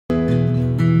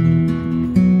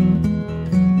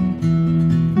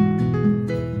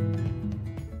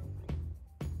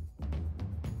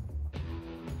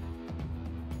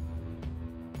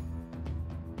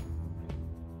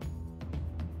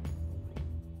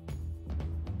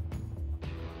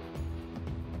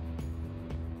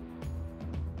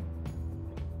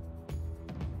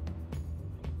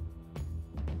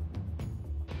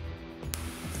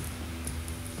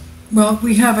Well,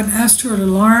 we have an asteroid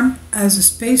alarm as a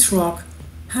space rock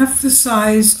half the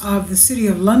size of the city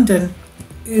of London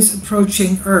is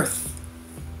approaching Earth.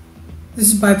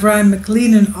 This is by Brian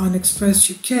McLennan on Express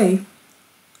UK.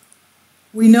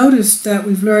 We noticed that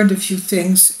we've learned a few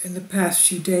things in the past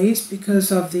few days because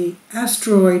of the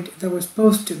asteroid that was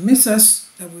supposed to miss us,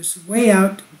 that was way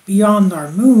out beyond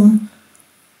our moon.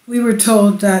 We were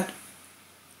told that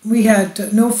we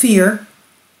had no fear.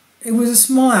 It was a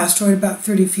small asteroid, about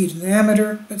 30 feet in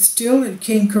diameter, but still it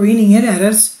came careening in at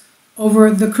us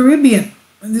over the Caribbean.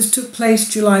 And this took place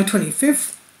July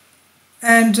 25th.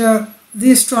 And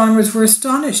the astronomers were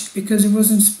astonished because it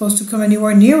wasn't supposed to come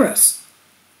anywhere near us.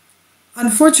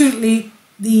 Unfortunately,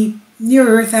 the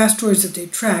near-Earth asteroids that they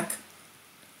track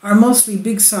are mostly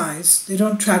big size. They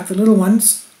don't track the little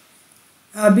ones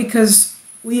because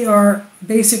we are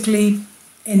basically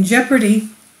in jeopardy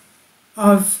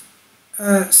of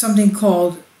something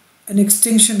called an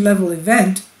extinction level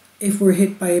event if we're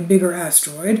hit by a bigger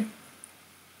asteroid.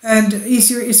 And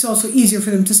it's also easier for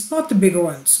them to spot the bigger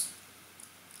ones.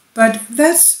 But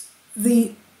that's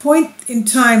the point in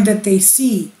time that they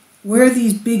see where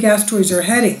these big asteroids are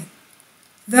heading.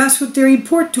 That's what they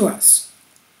report to us.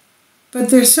 But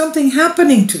there's something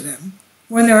happening to them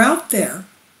when they're out there.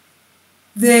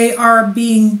 They are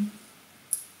being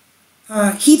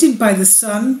heated by the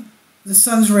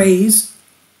sun's rays,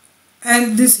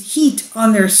 and this heat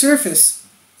on their surface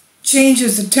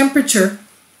changes the temperature,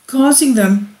 causing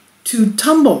them to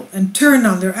tumble and turn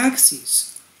on their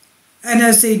axes. And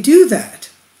as they do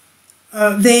that,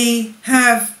 they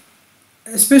have,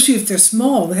 especially if they're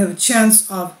small, they have a chance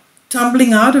of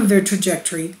tumbling out of their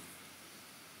trajectory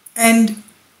and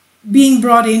being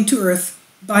brought into Earth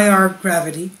by our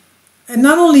gravity. And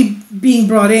not only being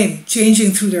brought in,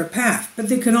 changing through their path, but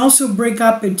they can also break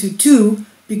up into two,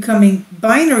 becoming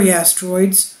binary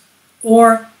asteroids,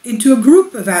 or into a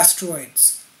group of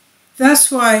asteroids.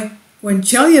 That's why when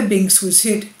Chelyabinsk was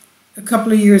hit a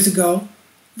couple of years ago,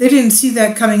 they didn't see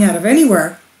that coming out of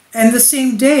anywhere. And the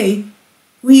same day,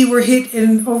 we were hit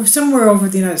somewhere over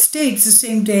the United States, the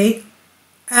same day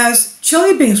as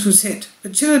Chelyabinsk was hit.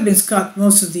 But Chelyabinsk got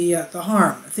most of the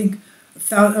harm. I think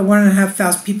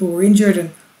 1,500 people were injured,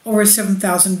 and over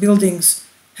 7,000 buildings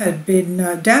had been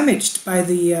damaged by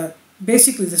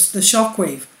basically the shock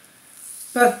wave.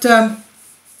 But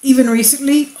even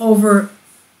recently, over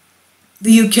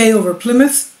the UK, over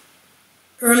Plymouth,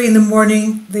 early in the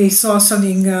morning, they saw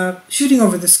something shooting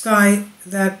over the sky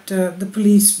that the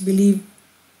police believe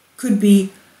could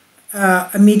be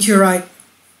a meteorite,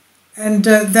 and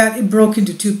that it broke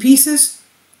into two pieces.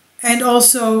 And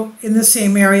also in the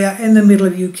same area in the middle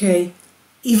of UK,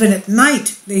 even at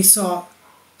night, they saw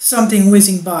something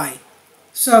whizzing by.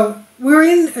 So we're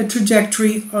in a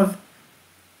trajectory of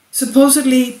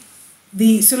supposedly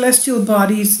the celestial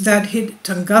bodies that hit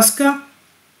Tunguska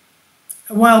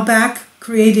a while back,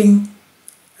 creating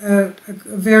a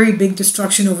very big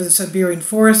destruction over the Siberian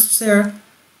forests there.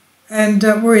 And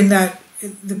we're in the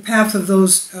path of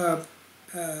those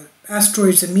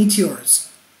asteroids and meteors,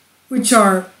 which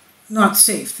are not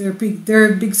safe.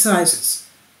 They're big sizes.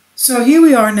 So here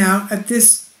we are now at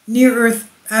this near-Earth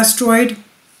asteroid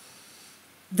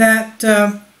that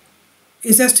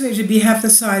is estimated to be half the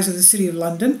size of the city of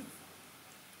London,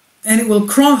 and it will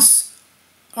cross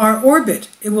our orbit.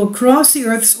 It will cross the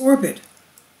Earth's orbit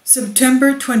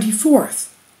September 24th,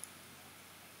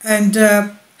 and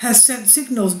has sent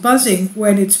signals buzzing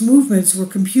when its movements were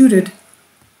computed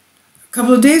a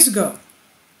couple of days ago.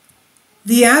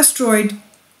 The asteroid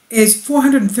is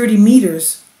 430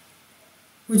 meters,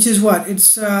 which is what?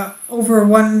 It's over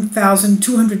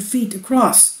 1,200 feet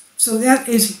across. So that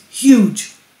is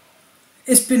huge.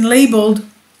 It's been labeled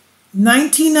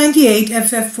 1998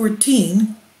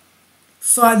 FF14.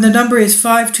 The number is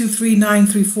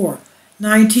 523934.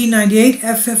 1998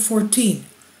 FF14.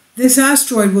 This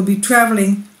asteroid will be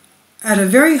traveling at a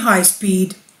very high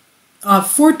speed of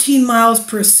 14 miles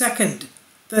per second.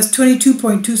 That's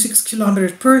 22.26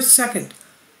 kilometers per second.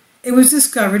 It was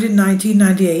discovered in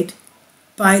 1998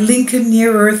 by Lincoln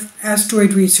Near-Earth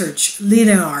Asteroid Research,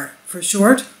 LINEAR for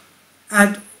short,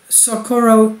 at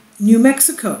Socorro, New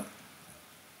Mexico.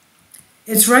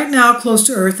 It's right now close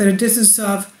to Earth at a distance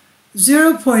of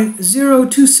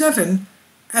 0.027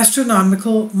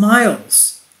 astronomical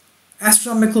miles,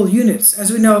 astronomical units. As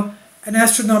we know, an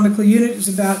astronomical unit is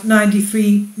about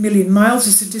 93 million miles.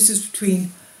 It's the distance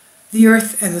between the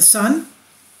Earth and the Sun.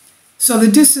 So the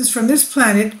distance from this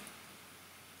planet,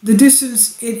 the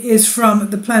distance it is from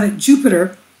the planet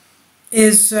Jupiter,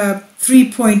 is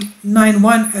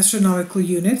 3.91 astronomical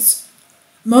units.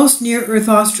 Most near-Earth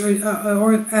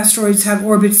asteroids have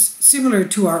orbits similar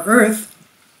to our Earth,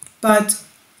 but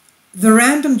the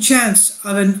random chance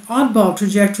of an oddball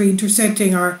trajectory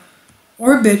intersecting our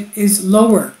orbit is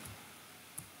lower.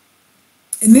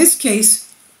 In this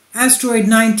case, asteroid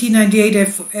 1998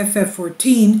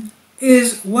 FF14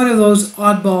 is one of those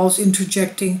oddballs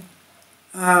intersecting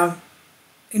our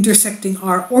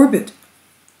orbit.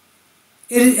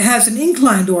 It has an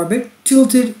inclined orbit,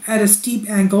 tilted at a steep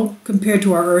angle compared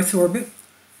to our Earth orbit,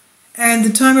 and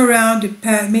the time around it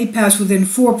may pass within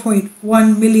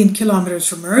 4.1 million kilometers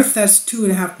from Earth. That's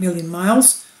 2.5 million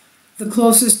miles, the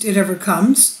closest it ever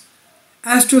comes.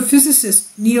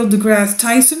 Astrophysicist Neil deGrasse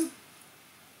Tyson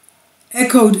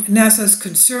echoed NASA's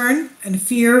concern and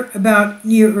fear about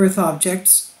near-Earth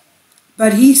objects,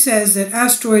 but he says that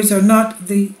asteroids are not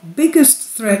the biggest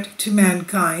threat to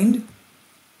mankind.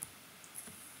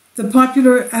 The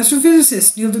popular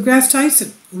astrophysicist Neil deGrasse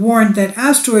Tyson warned that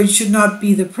asteroids should not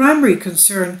be the primary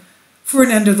concern for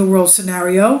an end-of-the-world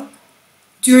scenario.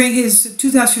 During his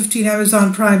 2015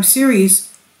 Amazon Prime series,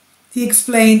 he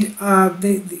explained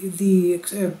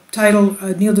the title,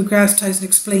 Neil deGrasse Tyson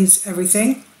Explains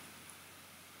Everything.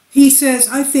 He says,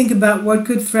 I think about what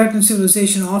could threaten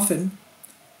civilization often.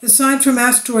 Aside from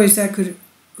asteroids that could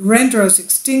render us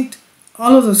extinct,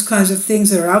 all of those kinds of things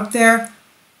that are out there,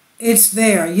 it's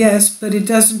there, yes, but it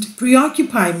doesn't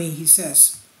preoccupy me, he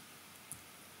says.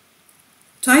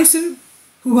 Tyson,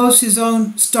 who hosts his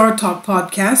own Star Talk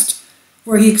podcast,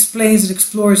 where he explains and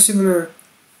explores similar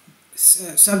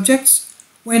subjects,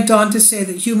 went on to say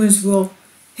that humans will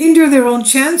hinder their own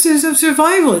chances of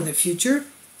survival in the future.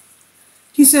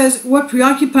 He says, what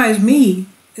preoccupies me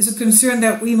is a concern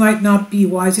that we might not be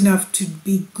wise enough to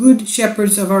be good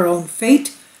shepherds of our own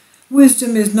fate.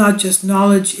 Wisdom is not just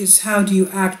knowledge, it's how do you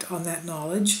act on that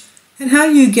knowledge. And how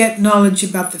you get knowledge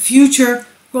about the future,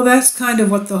 well, that's kind of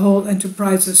what the whole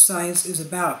enterprise of science is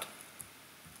about.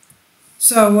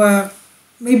 So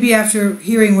maybe after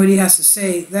hearing what he has to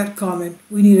say, that comment,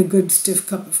 we need a good stiff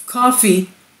cup of coffee.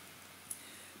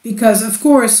 Because, of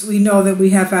course, we know that we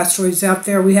have asteroids out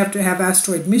there. We have to have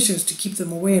asteroid missions to keep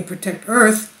them away and protect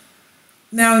Earth.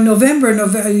 Now, in November,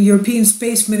 European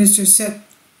space ministers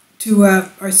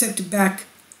are set to back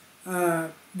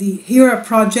the Hera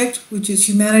project, which is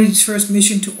humanity's first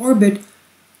mission to orbit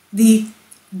the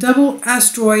double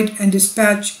asteroid and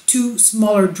dispatch two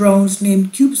smaller drones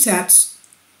named CubeSats,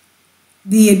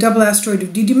 the double asteroid of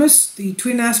Didymos, the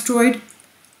twin asteroid,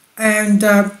 and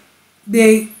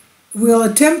they will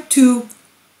attempt to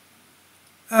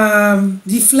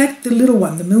deflect the little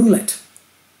one, the Moonlet,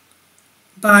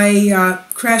 by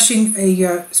crashing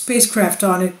a spacecraft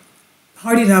on it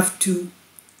hard enough to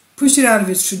push it out of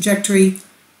its trajectory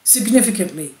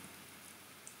significantly.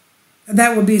 And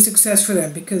that will be a success for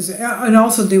them because, and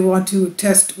also they want to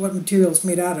test what material it's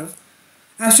made out of.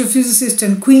 Astrophysicist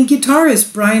and Queen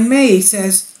guitarist Brian May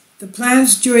says the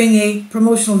plans during a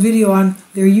promotional video on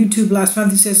their YouTube last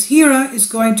month, he says, Hera is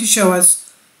going to show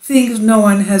us things no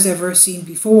one has ever seen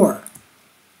before.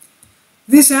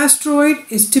 This asteroid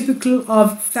is typical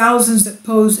of thousands that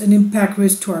pose an impact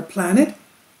risk to our planet.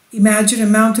 Imagine a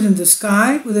mountain in the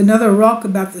sky with another rock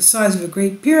about the size of a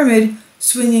great pyramid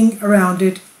swinging around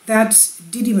it. That's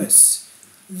Didymos.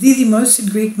 Didymos in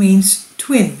Greek means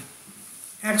twin.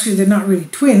 Actually, they're not really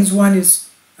twins. One is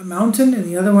a mountain and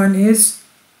the other one is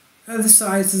the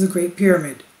size of the Great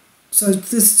Pyramid. So it's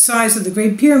the size of the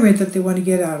Great Pyramid that they want to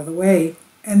get out of the way,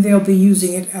 and they'll be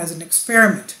using it as an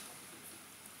experiment.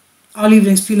 I'll leave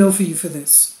links below for you for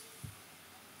this.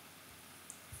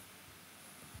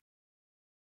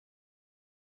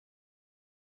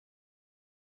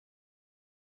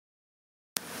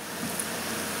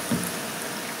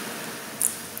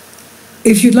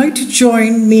 If you'd like to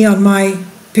join me on my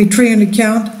Patreon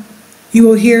account, you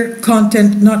will hear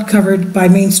content not covered by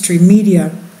mainstream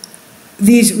media.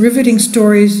 These riveting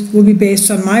stories will be based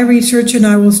on my research, and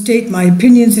I will state my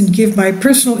opinions and give my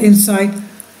personal insight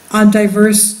on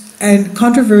diverse and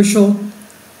controversial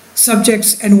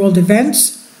subjects and world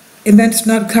events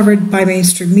not covered by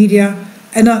mainstream media,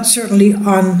 and not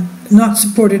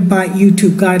supported by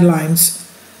YouTube guidelines.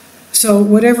 So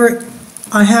whatever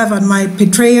I have on my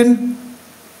Patreon,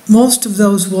 most of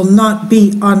those will not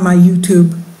be on my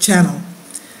YouTube channel.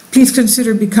 Please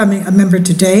consider becoming a member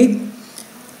today.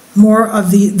 More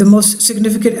of the most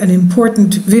significant and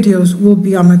important videos will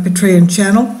be on my Patreon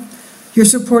channel. Your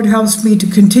support helps me to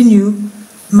continue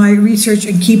my research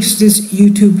and keeps this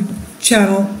YouTube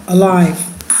channel alive.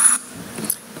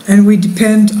 And we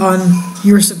depend on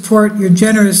your support, your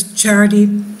generous charity,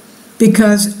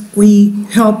 because we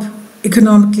help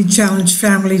economically challenged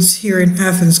families here in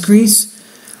Athens, Greece,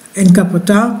 in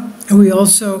Capotat, and we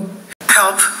also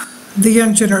help the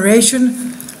young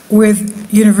generation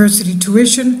with university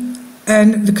tuition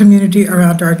and the community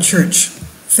around our church.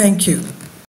 Thank you.